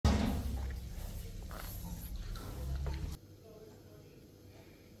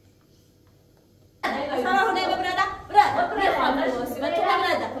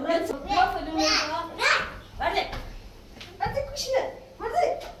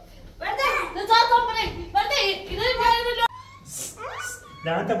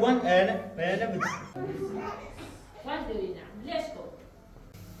لا أنت بوين أنا بس وين دورينا ليش كو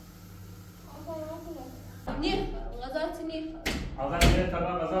نير غزات نير غزات نير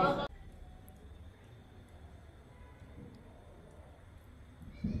تمام غزات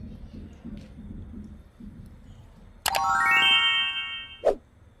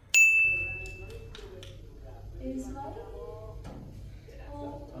إسماعيل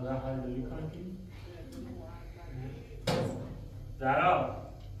هذا حال اللي كان فيه زهرا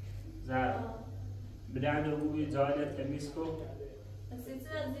زهرا بدأنا هو جالت كميسكو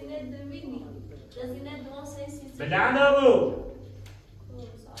سيتنا زينات دويني زينات دوان سيسي بدأنا هو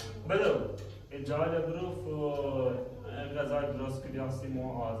بدو الجالة بروف غزال دروس كدياسي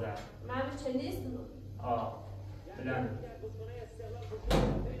مو آذر ما بتشنيس بدأنا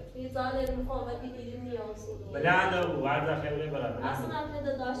في زال المقاومة بيجيني يوصل بدأنا هو عرض خيولي برا أصلا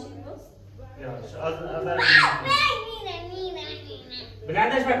هذا داشي بس يا شو هذا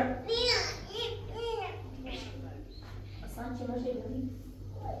بدأنا إيش بك أصلا شو ما شيء غريب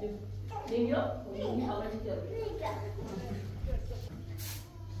لينيو محاولة كده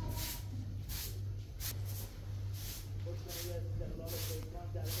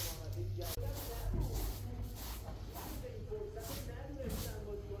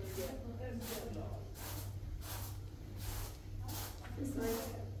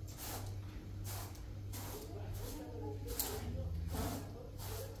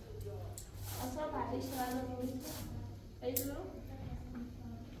أصلا بعد إيش هذا موجود أيوه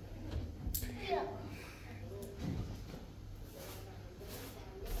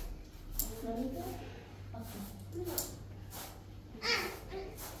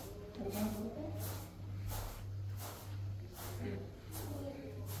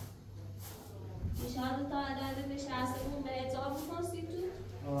نشان تا به شخصمون به اجاب کنسی تو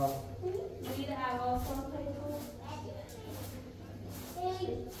روی هوا کنسی تو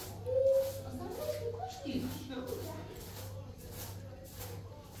اصلا نشون کشتی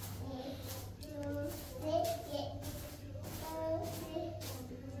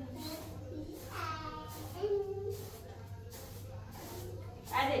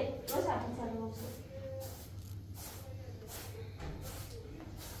عادي روش عشان سلام مبسوط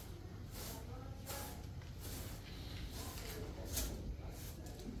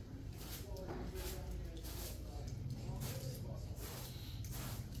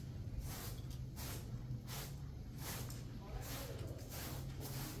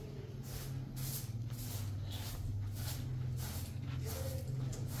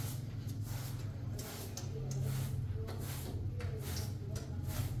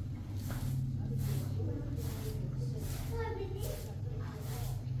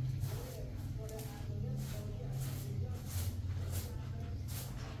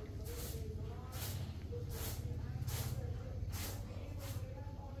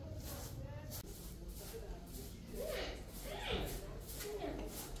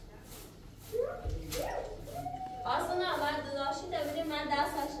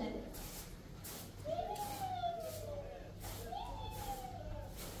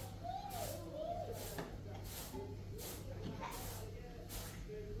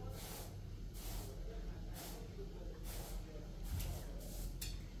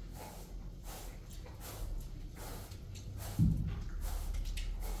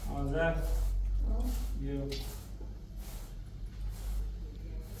That you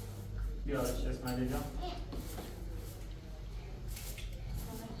it's just my video.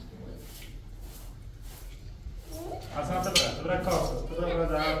 Asna tebra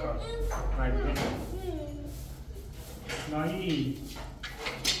Zahra right Ismail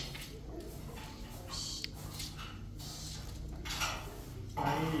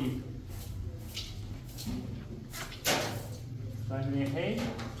Ismail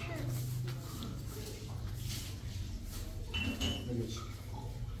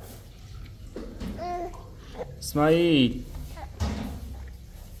Ismail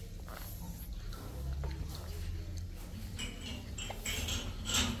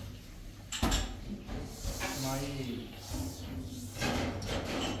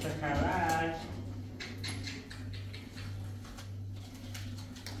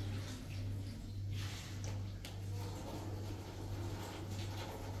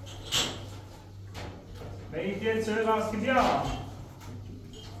Ben ihtiyat söyle bas gidiyor.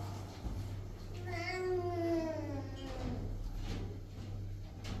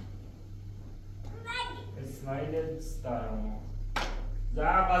 اسماعیل ستارم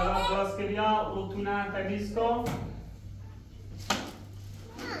زهرا قضا باز کریا او تونه تمیز کن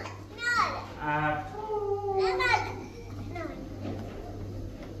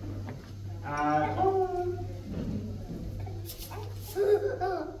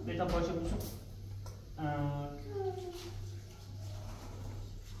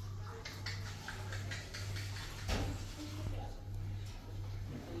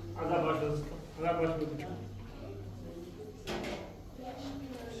حالا باش بگو.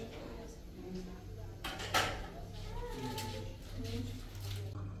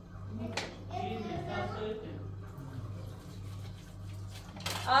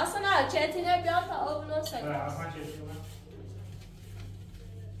 Asna, chatine بیام تا آبونو سگ. Asna چشم.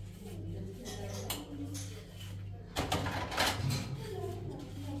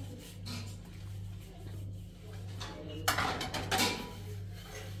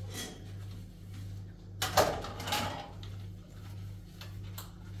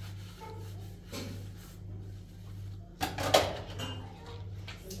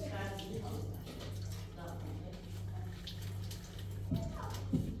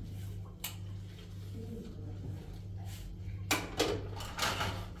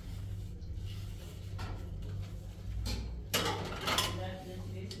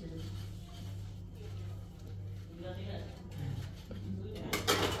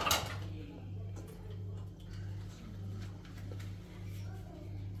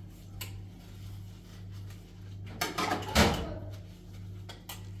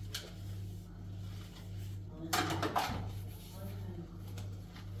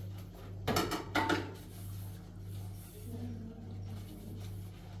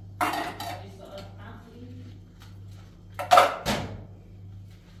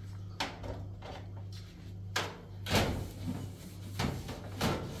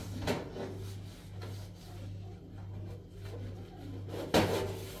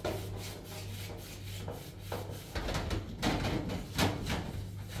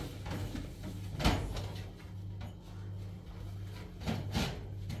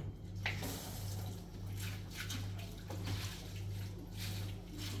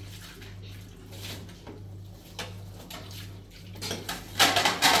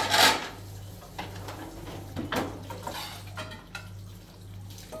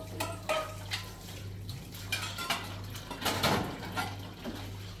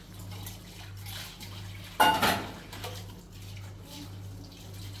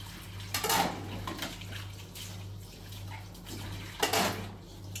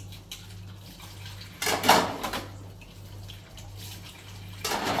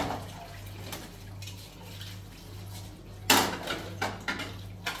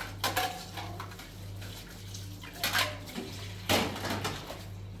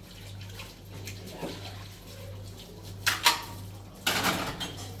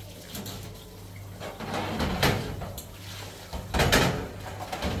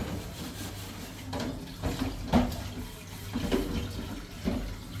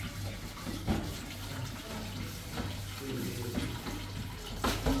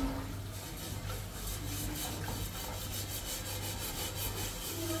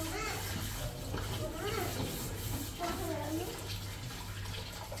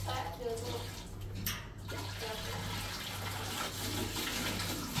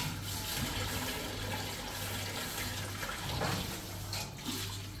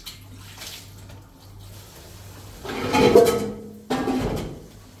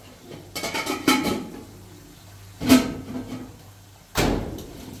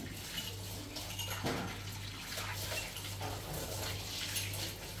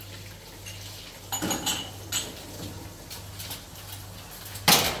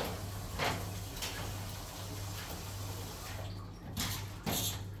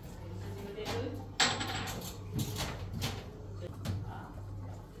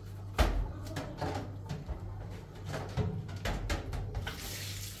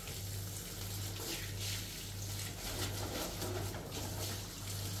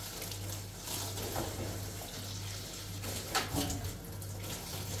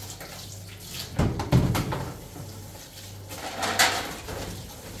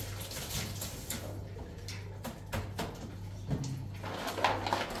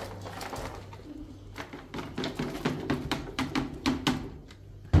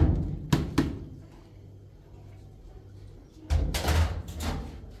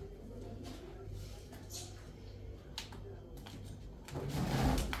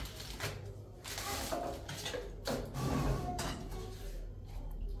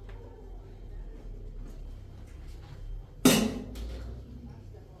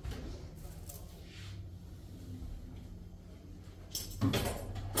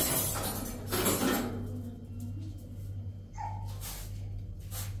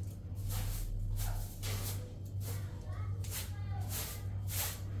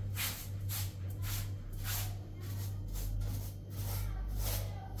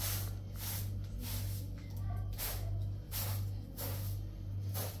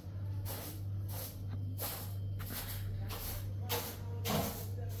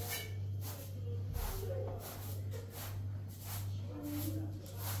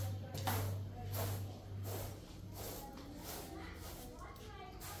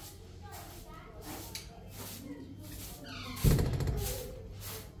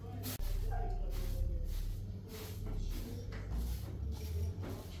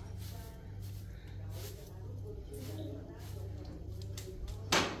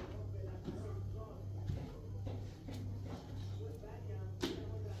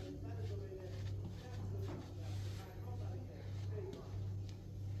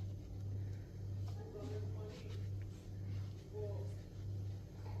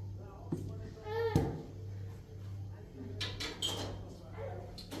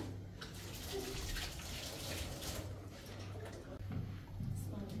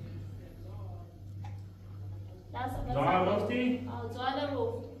 زهرا رفتی؟ زهرا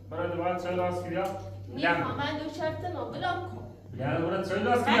رفت. برای باید چای درست کردی؟ میخوام من دو شرط نو بلام کن. یعنی برای چای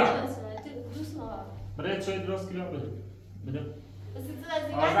درست کردی؟ دوست ندارم. برای چای درست کردی بده. بده. بس از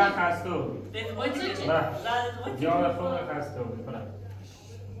این آزاد خستو. بده. دیار فوق خستو. برای.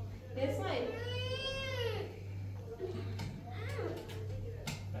 اسماعیل.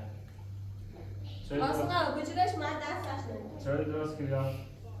 آسنا بچه‌اش من دستش نمی‌کنم. چای درست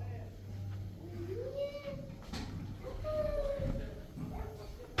کردی؟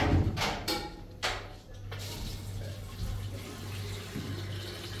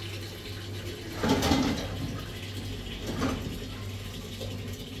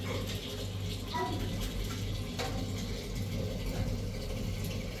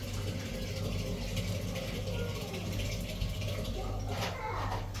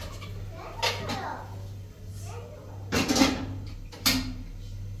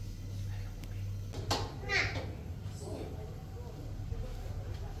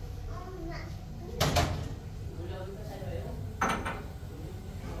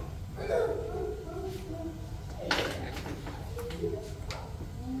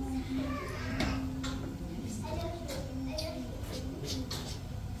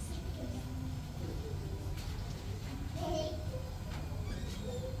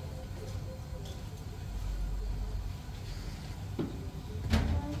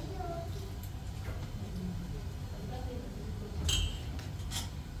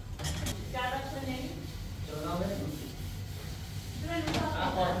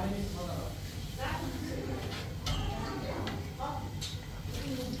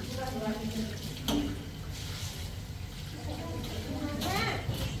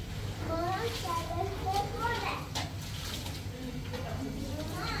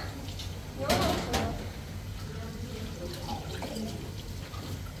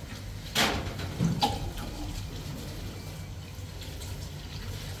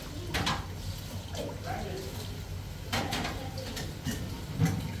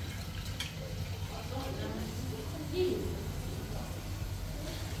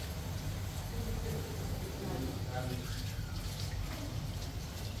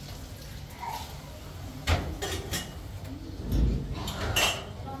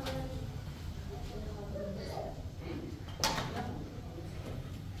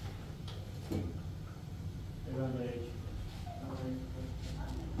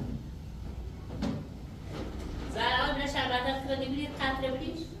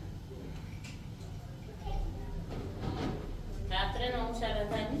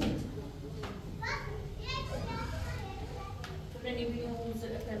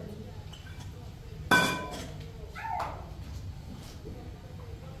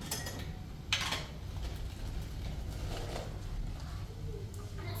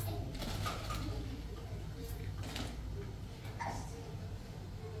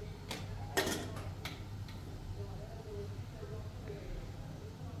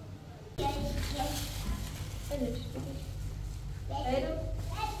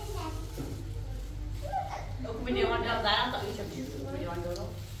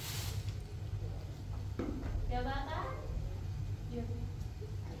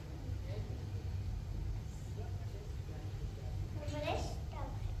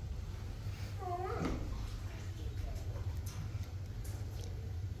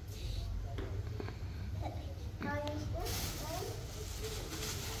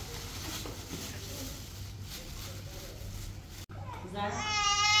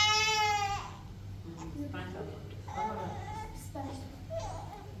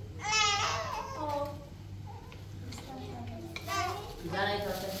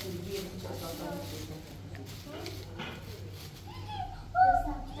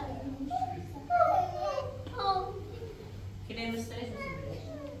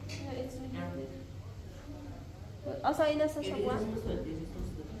 Asa ina sa shagwa.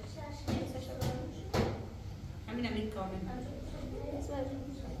 همین هم یک کامل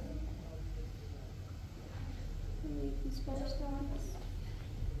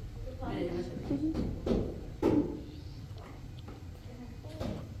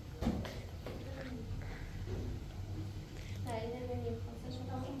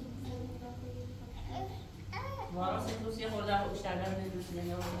وارا سطوسی خورده ها اشترده رو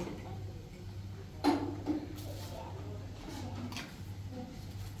نمیدونی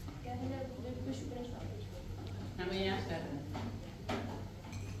همه یه اش کرده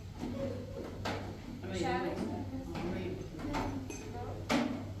همه یه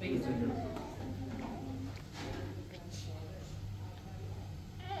بگید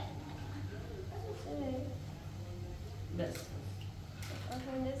بس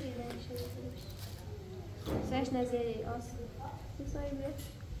سرش نزیری آسان بسایی بیر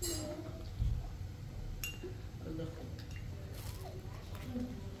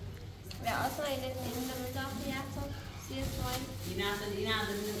و آسان اینه داخل یکتا سیر سوای این عدد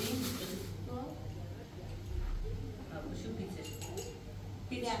نبین شو پیتر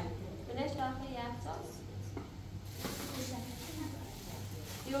پیتر بلش داخل یکتا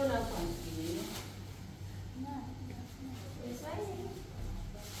یو نکن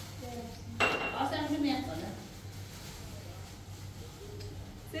آسان چه میخوره؟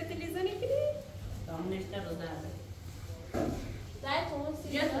 سه تلویزیونی کلی؟ تام نشته رو زده زای تو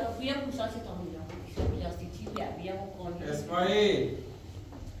سی بیا پوشاسی تام بیا پوشاسی چی بیا بکنی اسماعیل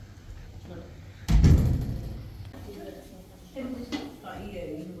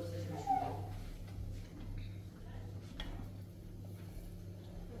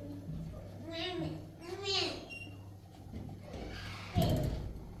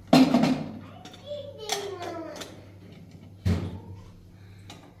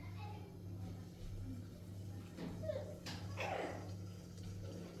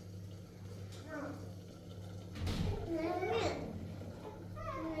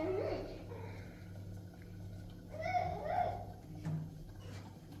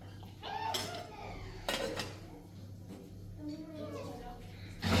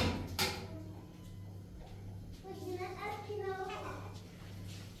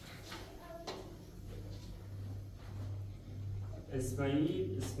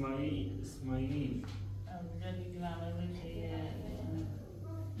این اسماعیل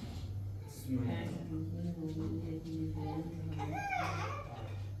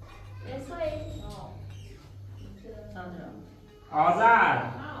آذر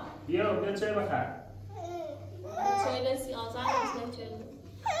بیا چای بخر چای لسی آذر هست چای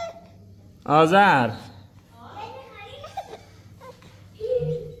آذر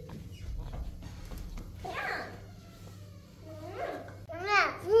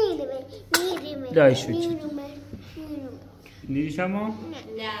دایش بچه دیدی شما؟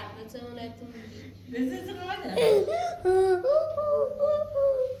 نه بچه اون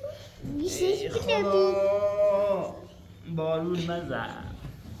ای خدا بارون مزن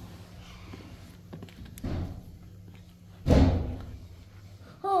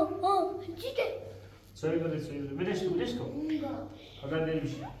چای بده بدش کن آدر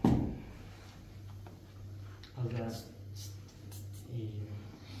نمیشه آدر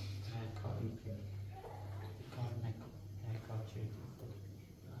کار میکنی کار نکن کار چه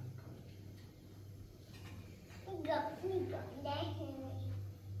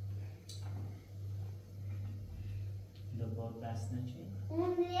دوبار دست نچی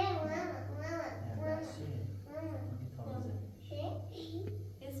دست چیه؟ تازه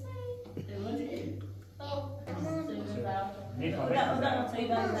میخواه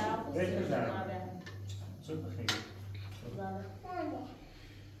چون بخیر چون بخیر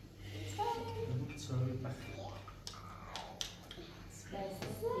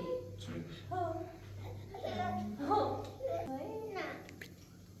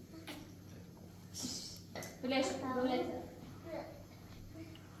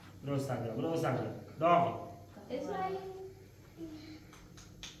برو سنگه داغی اسماعیل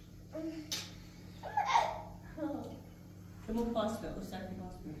Como posso ver? O certo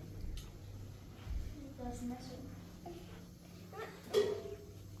posso ver. Posso mexer.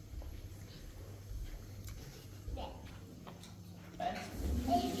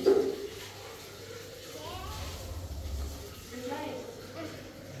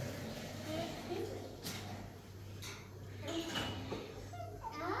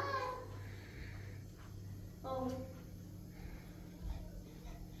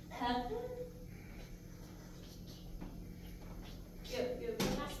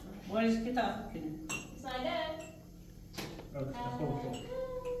 What is it talking? Side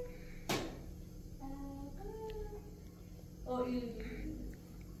Oh, you.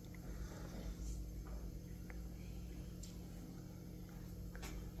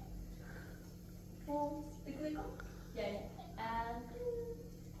 Oh, the click on? Yeah.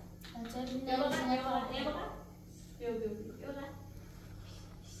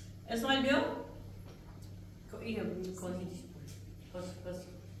 Ismail viu? Ih, consegui dispor.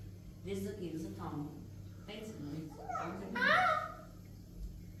 Desde aqui, desde a toma. Pensa muito.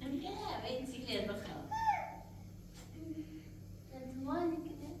 É bicicleta para cá.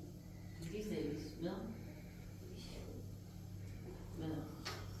 Diz eles, não? Não.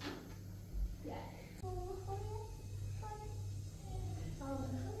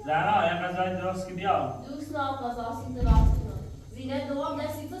 زهرا یک غذای درست که بیا دوست نام غذاسی درست کنم زینه دوام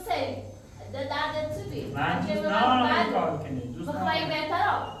دستی تو سی درد تو بی من دوست نام کار کنی بخوایی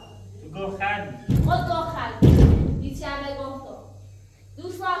بهتر تو گو خردی خود گو خلق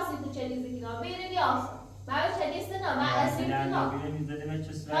نیاز من چه نیست نه من اصیل نه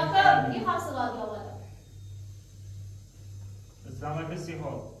خب این حاصلات آورد اسلام کسی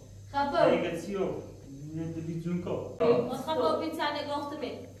ها خب دیگه چیو نمی‌دونم کو خب بیتانه گفته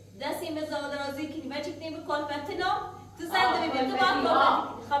می دستی مزاد رازی کنی بچه کنی به کالفتنا تو زنده ببین تو باید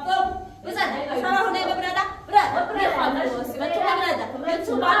خب بزن شما هنه ببرده برده خانه باسی و تو برده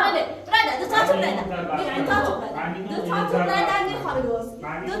تو برده برده دو تا تو برده دو تا تو برده نی خانه باسی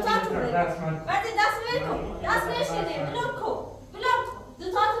دو تا تو برده بعد دست بکن دست بشینه بلوک کن دو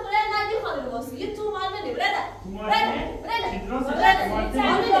تا تو برده نی خانه باسی یه تو مال منی برده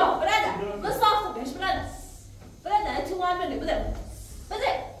برده مسافت بهش برده تو مال منی بده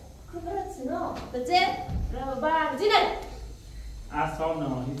بده زینه اصلا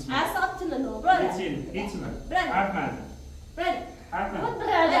نه هیچ اصلا تنو برده هیچ نه حرف نزن حرف نزن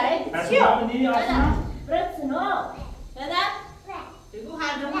برده اصلا نی اصلا برده برده بگو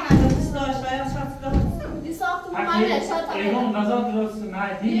هر دو دوست داشت باید شد دی ساخت مامانه شاد ایگون غذا درست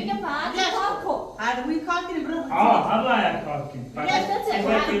ندی دیگه بعد کار کو هر دوی کار کنی برو حالا یک کار کن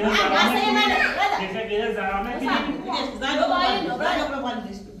دیگه زرانه کنی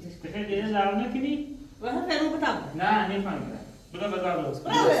دیگه زرانه کنی واسه فرو بتام نه نمی‌فهمم بذار غذا درست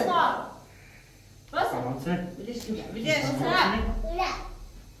کن بس تمام سه بیدش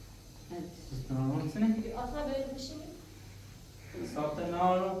تمام سه اصلا برید بشینی ساعت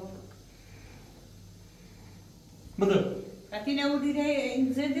نارو بده وقتی نبودی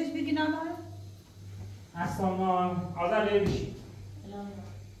این زندش بگی نامه اصلا ما آذر بیشی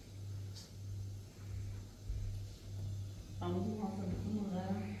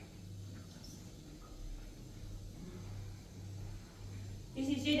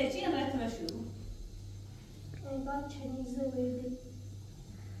کسی چیه چی نمرت مشو بعد چنیزه ویدی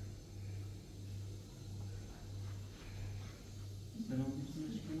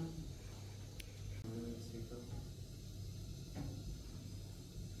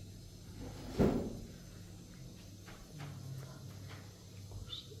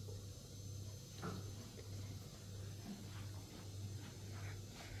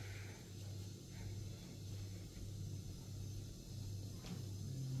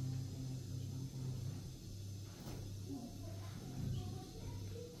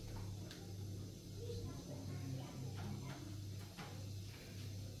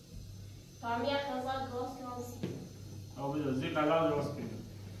فهمی اخلاصات درست کنم بده زی غذا درست کن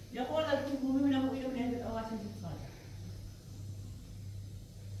یا خورده تو گومی منم بگیرم نهید آقا چیزی سال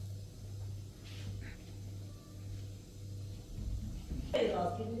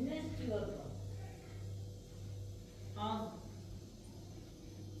راست کنی نه چی بود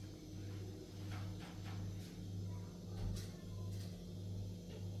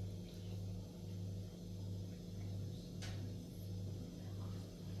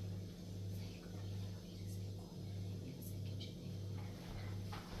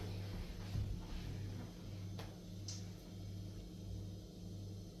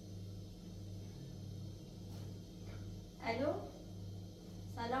الو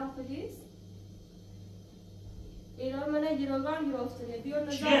سلام پلیس ایران منو گیروگان گرفتنه بیا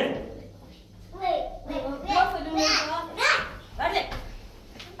نظام چیه؟ بیا فلون نظام برده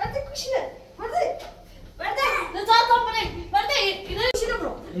کشیده برده نظام تا برده اینا کشیده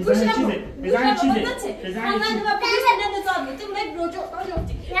برو بزن چیزه خانه و پلیس نظام تو مگ رجوع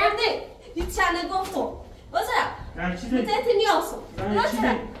برده هیچ چنه گفتم واسه بتت نیاسو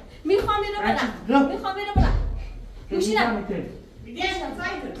واسه میخوام اینو برم کشیدم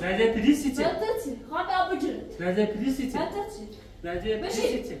لازم پلیسیته باتتی خواب آبجوره لازم پلیسیته باتتی لازم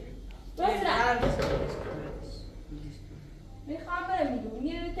پلیسیته میخوام برم میگم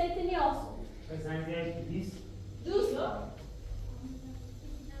یه تیت نیاسو بزن زیر پلیس دوست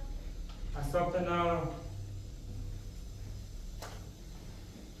اصابت نارو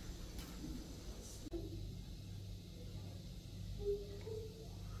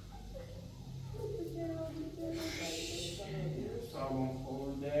صابون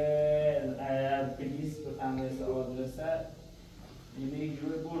خورده پلیس به تمرس آدرسه نیمه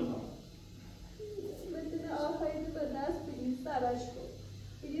گروه بردم بدون آخری به دست پلیس سرش کن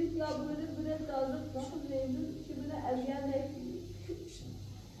پلیس یا بوده تازه نخون زیدون چی بوده اذیت نکنی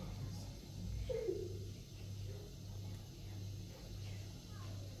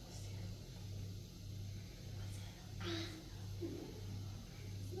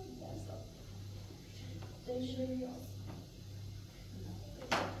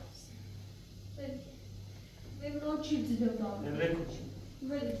بگو چیزی دادم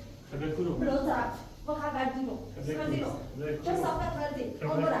بگو برادر با خبر دینو کسافت وردی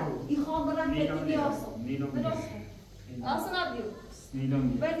آن برم این خان برم که نیاسم درست آسان بیو نیلم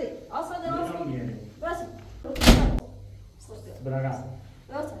بده آسا دراز کن میاره راست برقم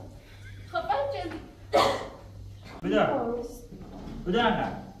راست خب بچه بدار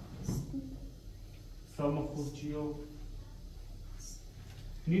بدار سام خوچیو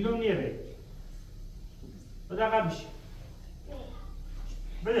نیلم میاره بدار بشه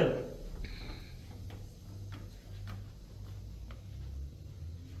بده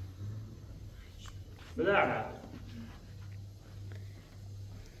بدار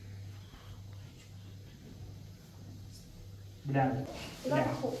بلعب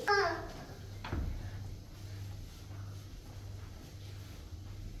بلعب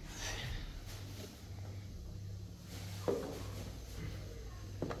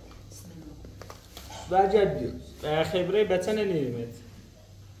بجد خبره بتن نیمت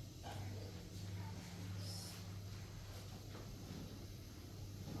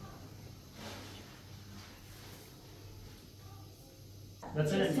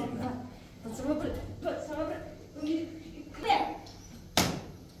بتن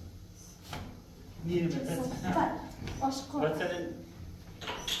نیمت بتن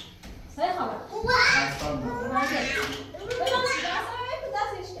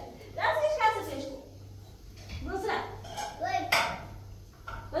هاي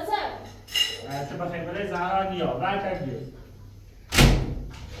خبر تبقى خبره زهرا نیا برکت بیار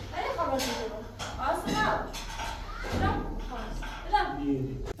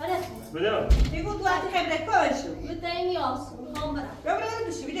بده بگو تو وقتی خبره کارشو رو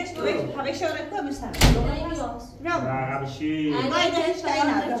بشی بیدش تو بگو حبه شاره کار میشتم رو رقم شی باید هیچ تایی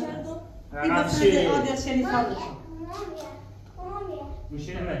ندارم این رقم بسنده شی آدر شنی خالشو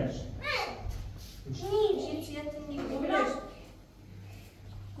گوشی نمیش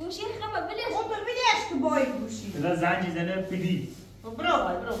گوشی خبر بلش اون تو بیدش تو باید گوشی بذار زنجی زنه پلی برو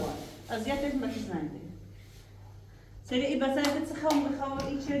اذیتت مکی زنده سری ای بسنده تخوام بخواه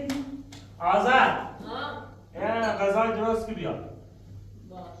ای چری آزاد یه غذای درست که بیا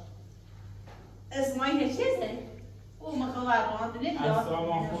اسماعیل چیزه؟ او مخواه برمانده نمیاد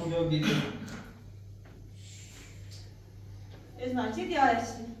اصلا خود رو بیدیم اسماعیل چی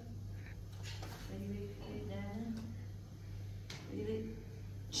دیارشی؟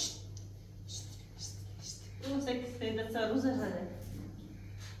 او سکسته بسا روزه هده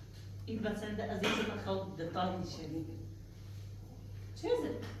این بسنده از این بخواه دتالی شدید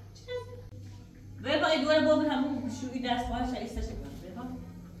چیزه؟ بابا ای دوره بابر همون بشوی دست باشه ایسته شکن بابا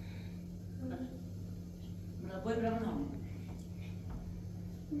برا بای برا من همون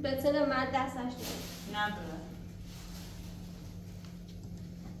بتونه من دستش نه برا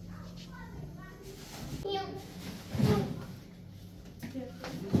یه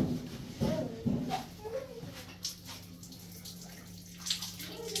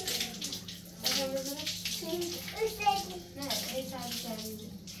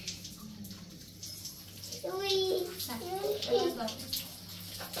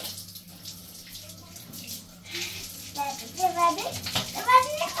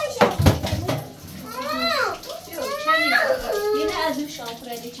از اون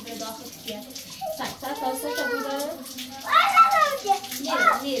شامپوره که به داخل کیه سکتا تاسه که بوده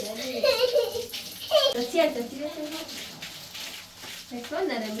نیره رسیت نکن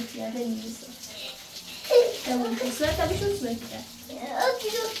نره میتیاره نیسته تموم شد تبیشون سوه که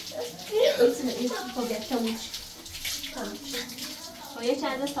خب بیاد تموم شد خب یه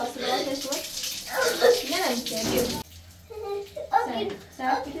چند از تاسه براتش بود نه نمیتیاره بیاد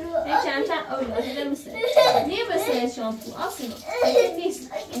چند اولاد نمیشه نمیشه شامپو آسینا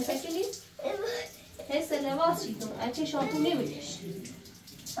نیست این نیست حس لباس چی کنم اچه شامپو نمیدیش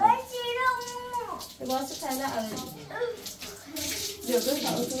لباس تنه اولی بیا دو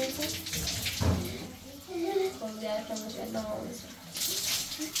تا اوتو میکن خب دیاره کمش الله آموزه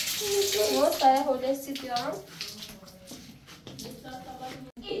موت برای حوله سیتیان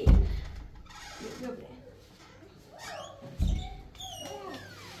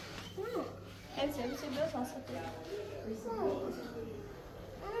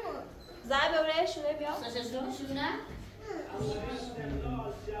زن ببره شونه بیا شونه؟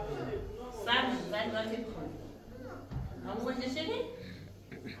 سر باید باید بکن همون گوشت شدی؟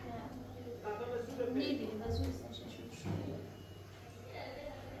 میبینیم از اون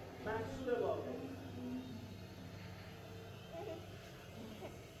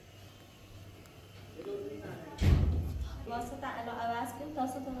واسه تا الان عوض کنیم تا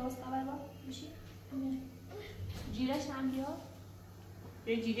سه تا راست عوض میشه جیرش هم بیا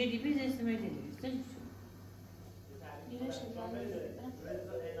یه جیره دیپیز استمه دیدیم جیرش هم بیا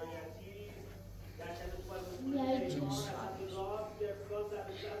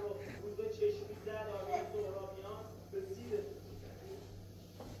چیش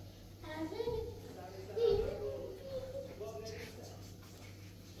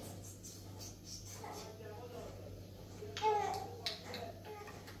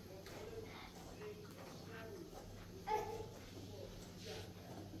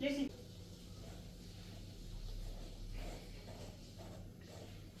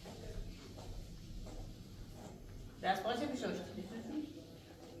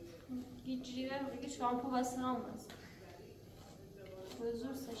جریبه میگه شامپو و سرام است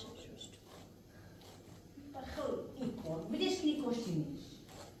حضور سشم شوشت بخور این کن بدش کنی کشتینیش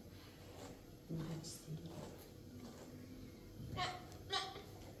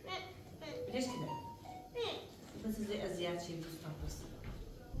بدش کنی بس از زیاد چی بیست پاپست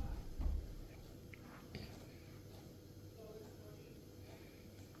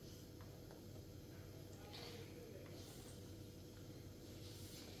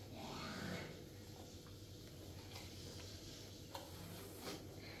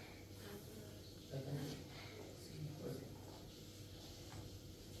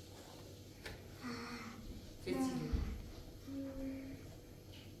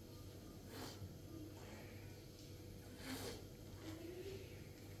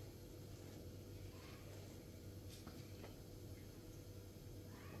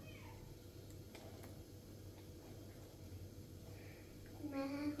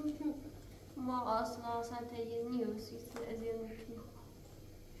ما اصلا تغییر نیوسیست از این میکنم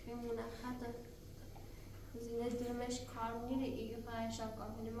خیمونه خطر زینه درمش کار میره ایگه فرشا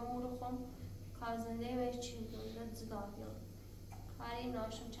کار میره من مورو خم کار زنده مش چین دونده زدادیم کاری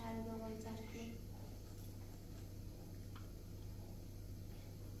ناشم چهره دوام زرکی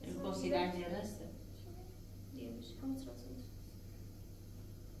باسی در جیره است دیمش همون سراسون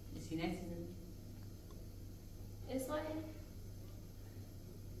سینه چیزی اسماعیل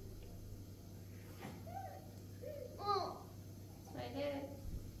اسماعیل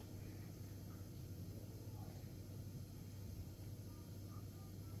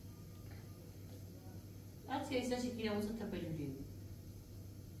Ați că și fie o să te peljurim.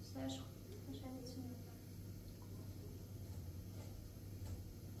 سرش așa میتونه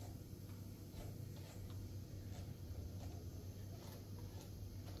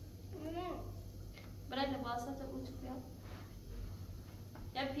برای لباسات اوت بیا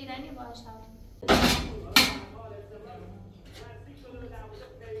یا پیرنی باش هم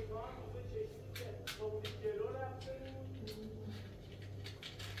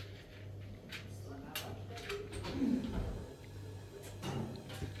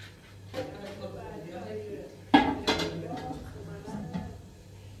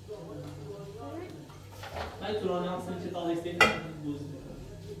Hai tu la neam să încet ala este buz.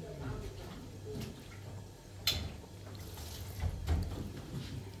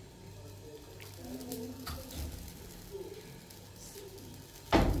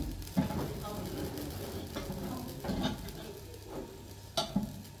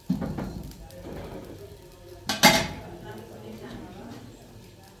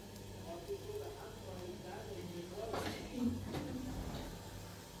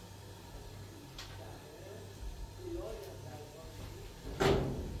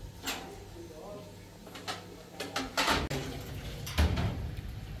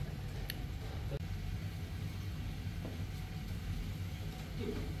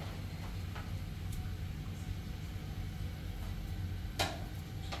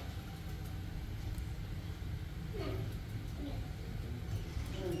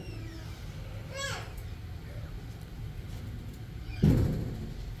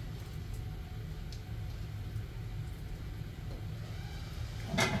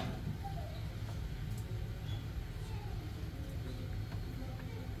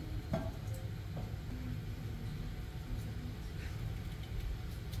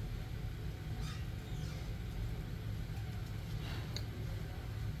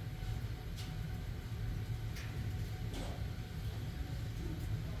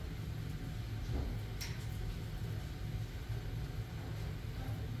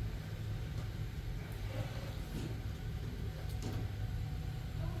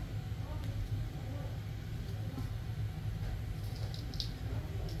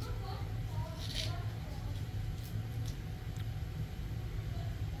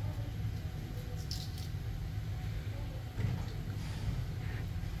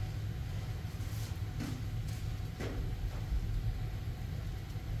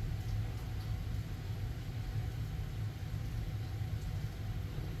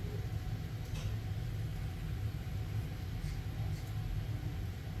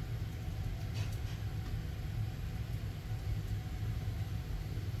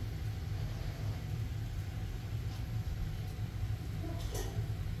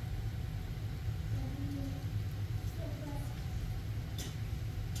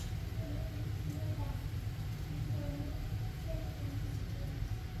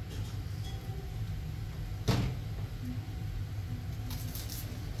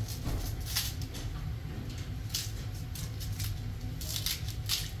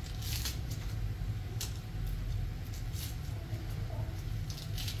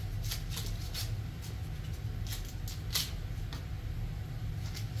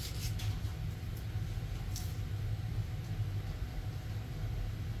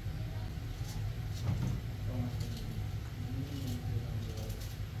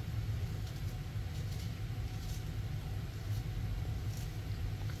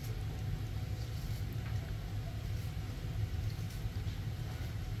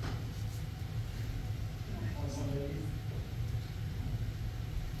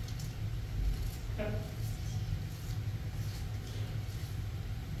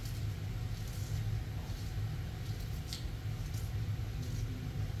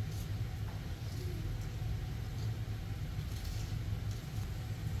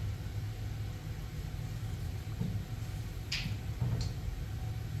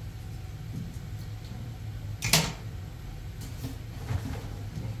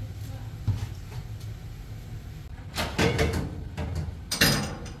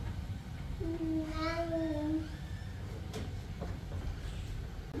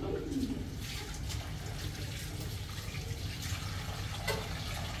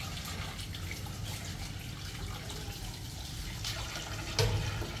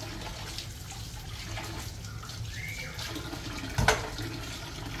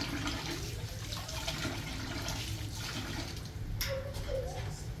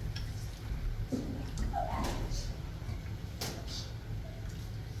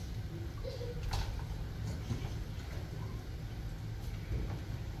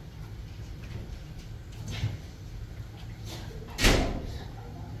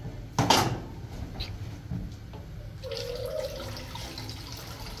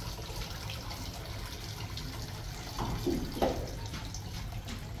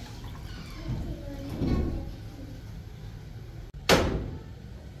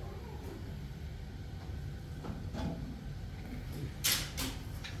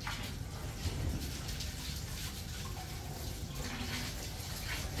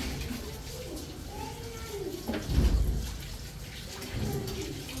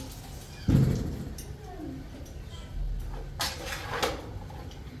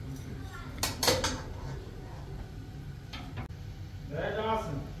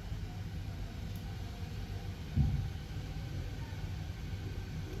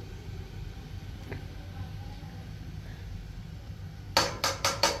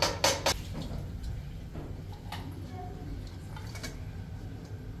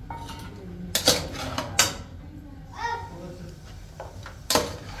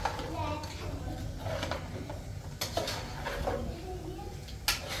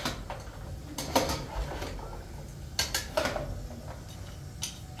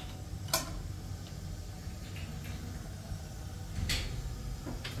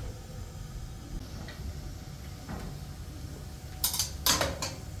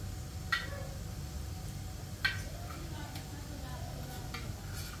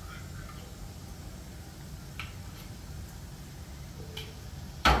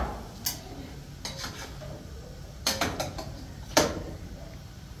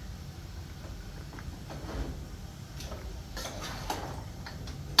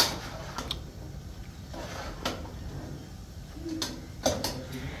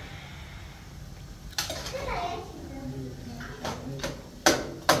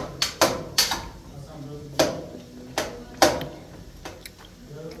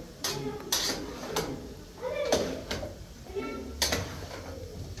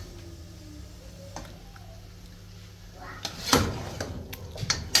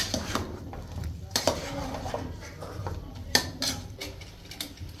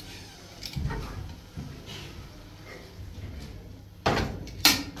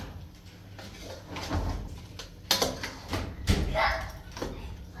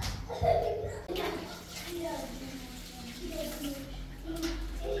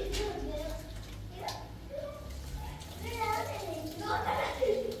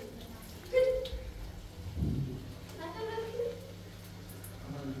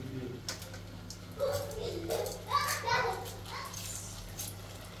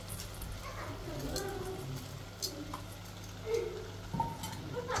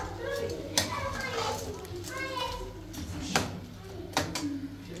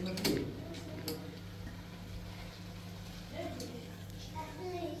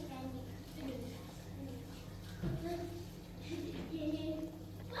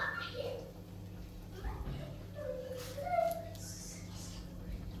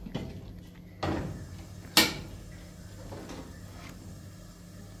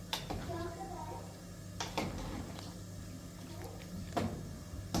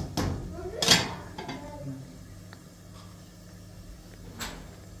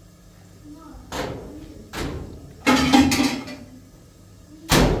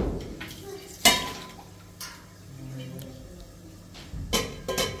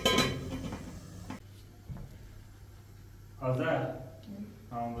 آذر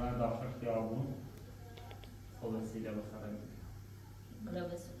همون برن داخل خیابون خب وسیله بخرم بلا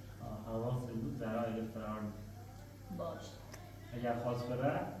بس حواس بود زهرا اگه فرار باش اگر خواست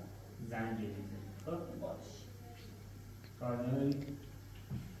بره زنگ بزنی خب باش کار نداری؟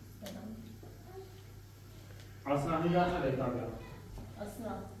 سلام اصلا همی داخل کار بیام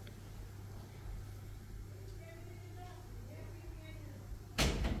اسنا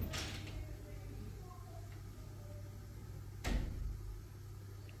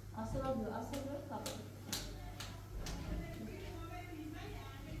اصلا بلو خبر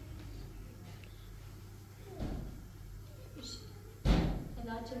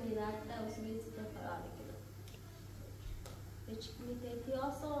Inače mi rata u smislu da paralike. Već mi te ti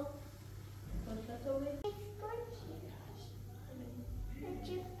osam, koliko to mi?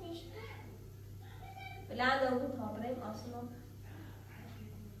 بالعادة وجود خبرين أصلا.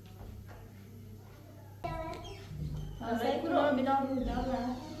 هذا كله بدون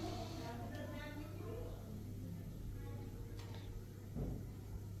دولة.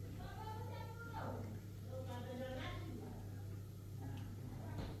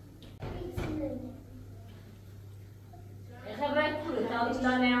 خبرك كله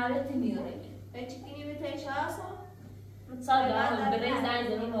تاويلانه على تنيورك. بتشكيني بتعيش أصلا. متصدق بالرئيس عايز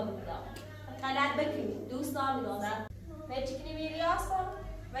زمين ما بتدعم. قلعت بكري دوس نامي دوسا. بتشكيني بيري أصلا.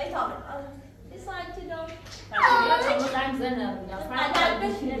 ما يتعمل. يساعد تدوم. ما عندي زنا. قلعت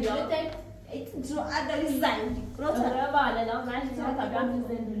بكري بتك. تجو عدل الزين. روتها. ربع على لا ما عندي زنا تبعم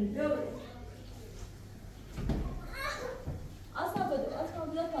زين. أصلا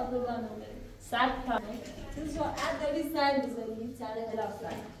بدو تابلوغان ولا. ساعة تجو عدل الزين بزين تعالى هلا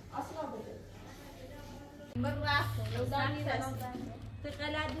أصلا بدو. مرة لو داني بس.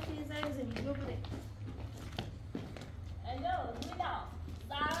 تقلعت بكري زين يوبري. الو ولا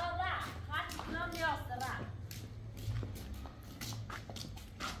زهرا خاطر نام يا زهرا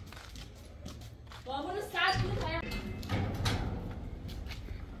وامون الساعه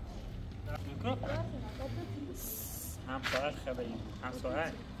كلها هم سؤال خبری هم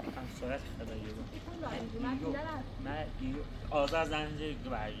سؤال خبری بود من آزار زنجه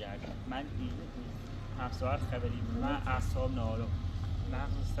برگرد من هم سؤال خبری بود من اعصاب نارم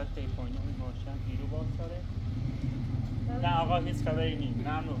مخصوصا تیپانی ماشین بیرو باز داره نه آقا هیچ خبری نیست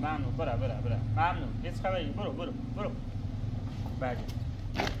ممنون برو ممنون هیچ خبری برو برگرد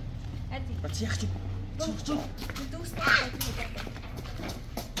هاتي بس يختي دوس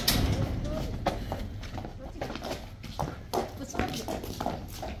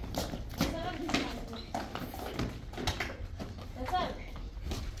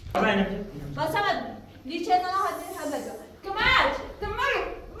بس أنا ليش أنا هذي حبجة كمان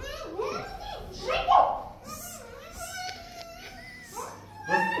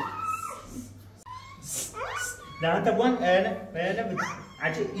لا انت بوان انا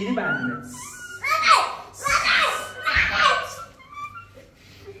عشان ايدي بعدنا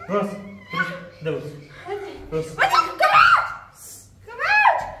بص دوس بص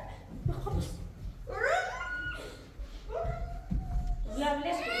لا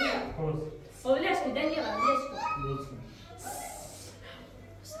بلاش بص وبلاش دنيا بلاش بص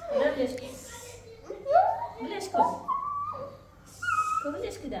لا بلاش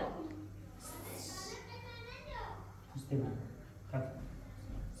بلاش كده استمع خف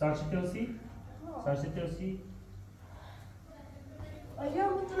صار شي توسي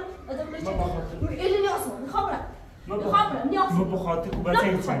اليوم أنا ما بخاطر إيه اللي أصلا خبرة ما بخاطر وبس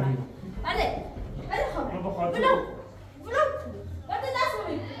ثاني أنا خبرة ما بخاطر بلو أنت لا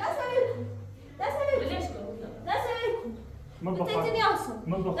سوي ما أنت بخاطر تني أصلا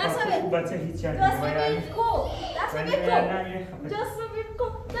ما بخاطر وبس ثاني بخاطر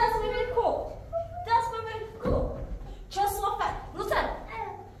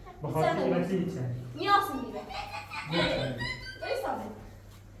وبس ثاني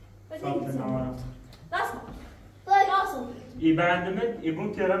يبعدمت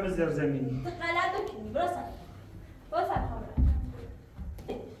يبون كرام الزرزمين بس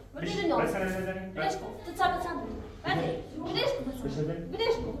انا نزلت اصلا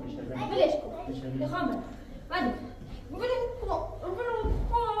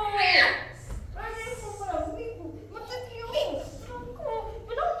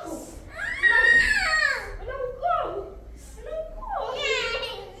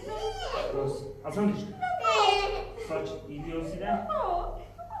saç gidiyorsun da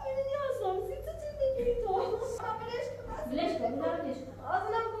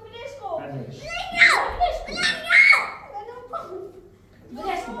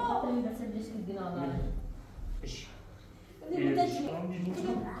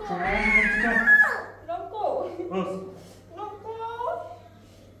بص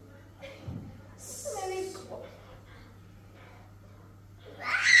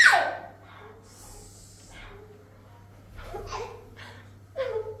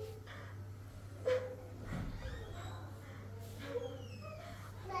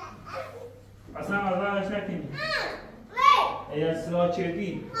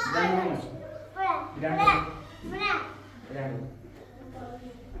چیزی زنمون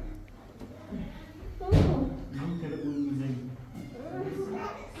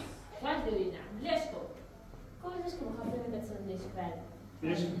What do we now? Let's go. Come, let's go. Have them get some nice bread.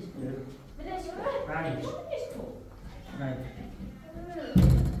 Let's go. Let's go.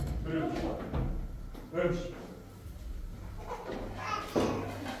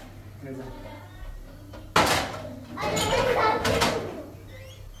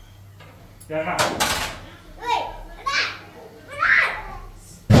 Zahra.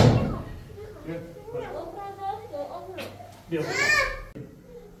 Yok.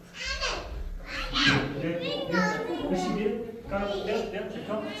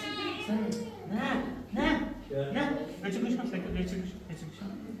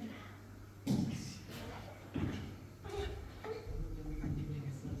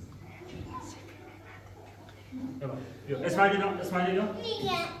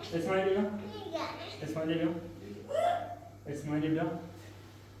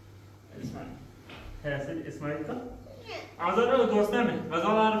 اسماعیل کا آزار رو دوست نمی غذا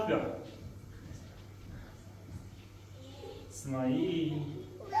عرف بیا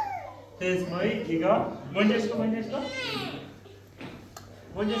اسماعیل دیگه منجش کن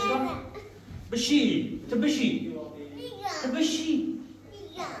بشی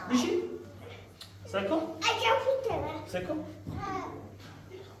سکو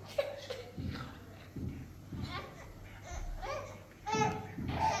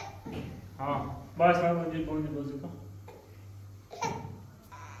باش من بازی کن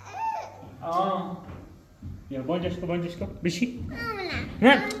بیا بانجش کن بشی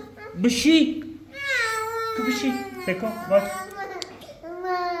نه بشی تو بشی سکو باش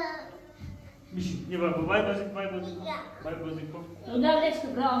بشی یه بار بای بازی کن اونم لیش که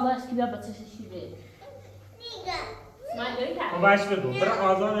برای آزارش که بیا بچه شیره من داری کرد باش بگو برای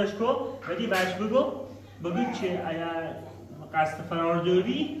آزارش کن ولی باش بگو چه اگر قصد فرار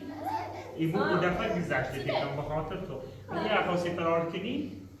داری این دفعه گذشته دیدم به خاطر تو اگه اخواسی فرار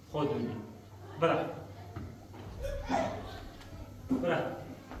کنی خودونی برا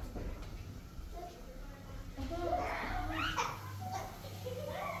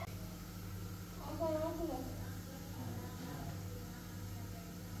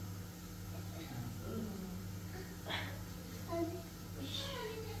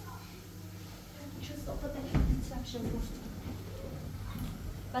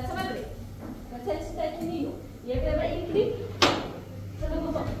بچه ببرید بچه چیزایی که نیو یه بره این کلیپ سنه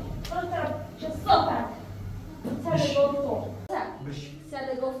گفتم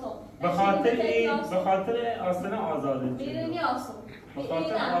به خاطر آسنا آزاده بیرونی آسون به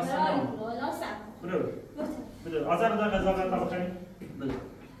خاطر آسنا بده آزار دار غذا بیا تا بخوریم بده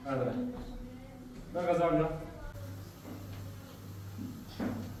دار غذا بیا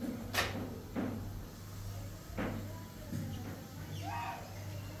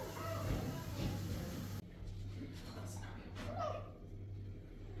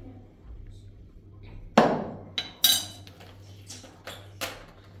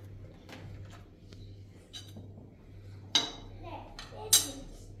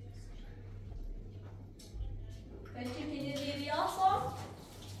Kecil-kecil diri asal.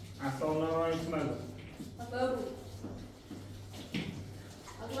 Asal nama Ismail. Apa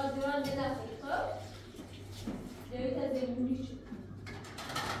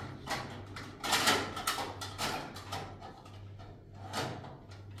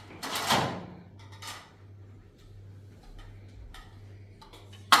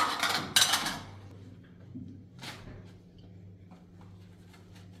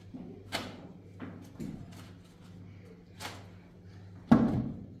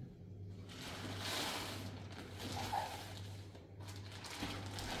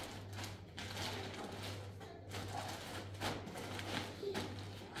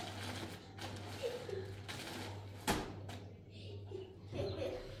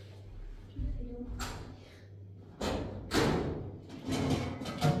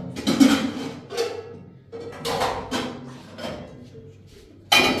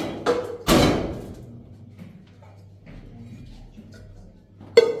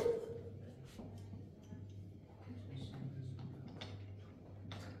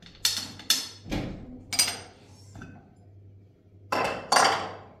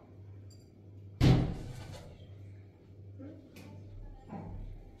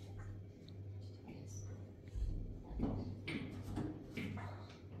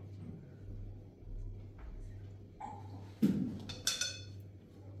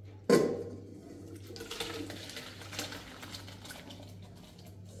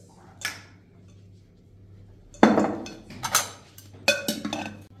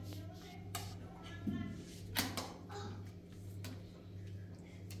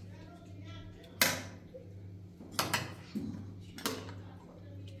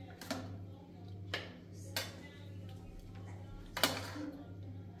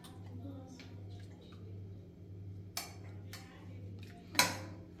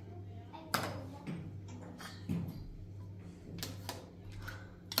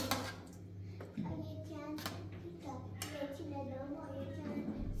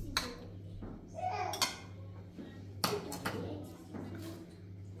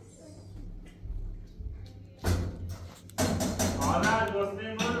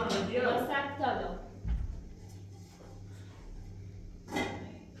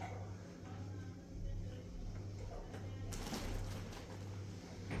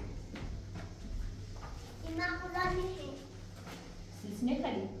سیس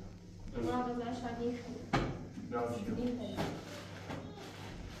میخری؟ ما غذا شادی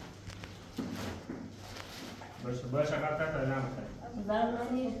باشه قطعا تا نمیخوای زهرا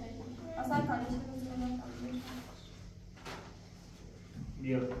اصلا کاری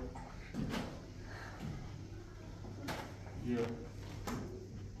بیا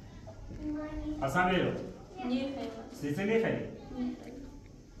اصلا بیرو سیسه میخری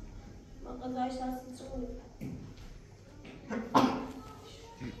ما غذای شادی چون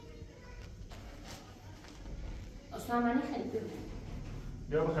اصلا منی خیلی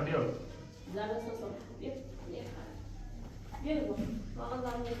بیا بخواه بیا زهرا ساسا بیا بیا ما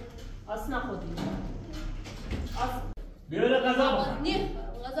غذا اصلا خودی بیا رو غذا بخواه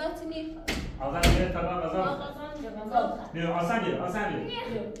غذا تنیخ آقا بیا طبعا غذا ما بخواه غذا بیا اصلا بیا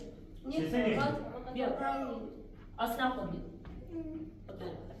سیسه میخری بیا اصلا خودی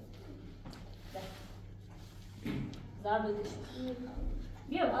زهرا بدیش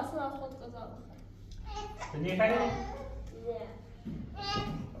بیا اصلا خود غذا میخری؟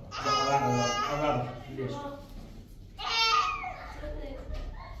 آقا بیش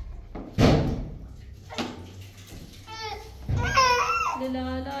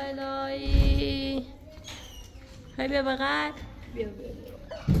لا لا الهی هی بیا بغل بیا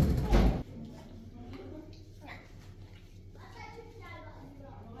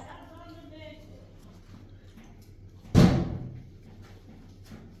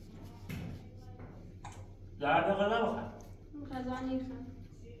زهر غذا بخواه غذا نیخم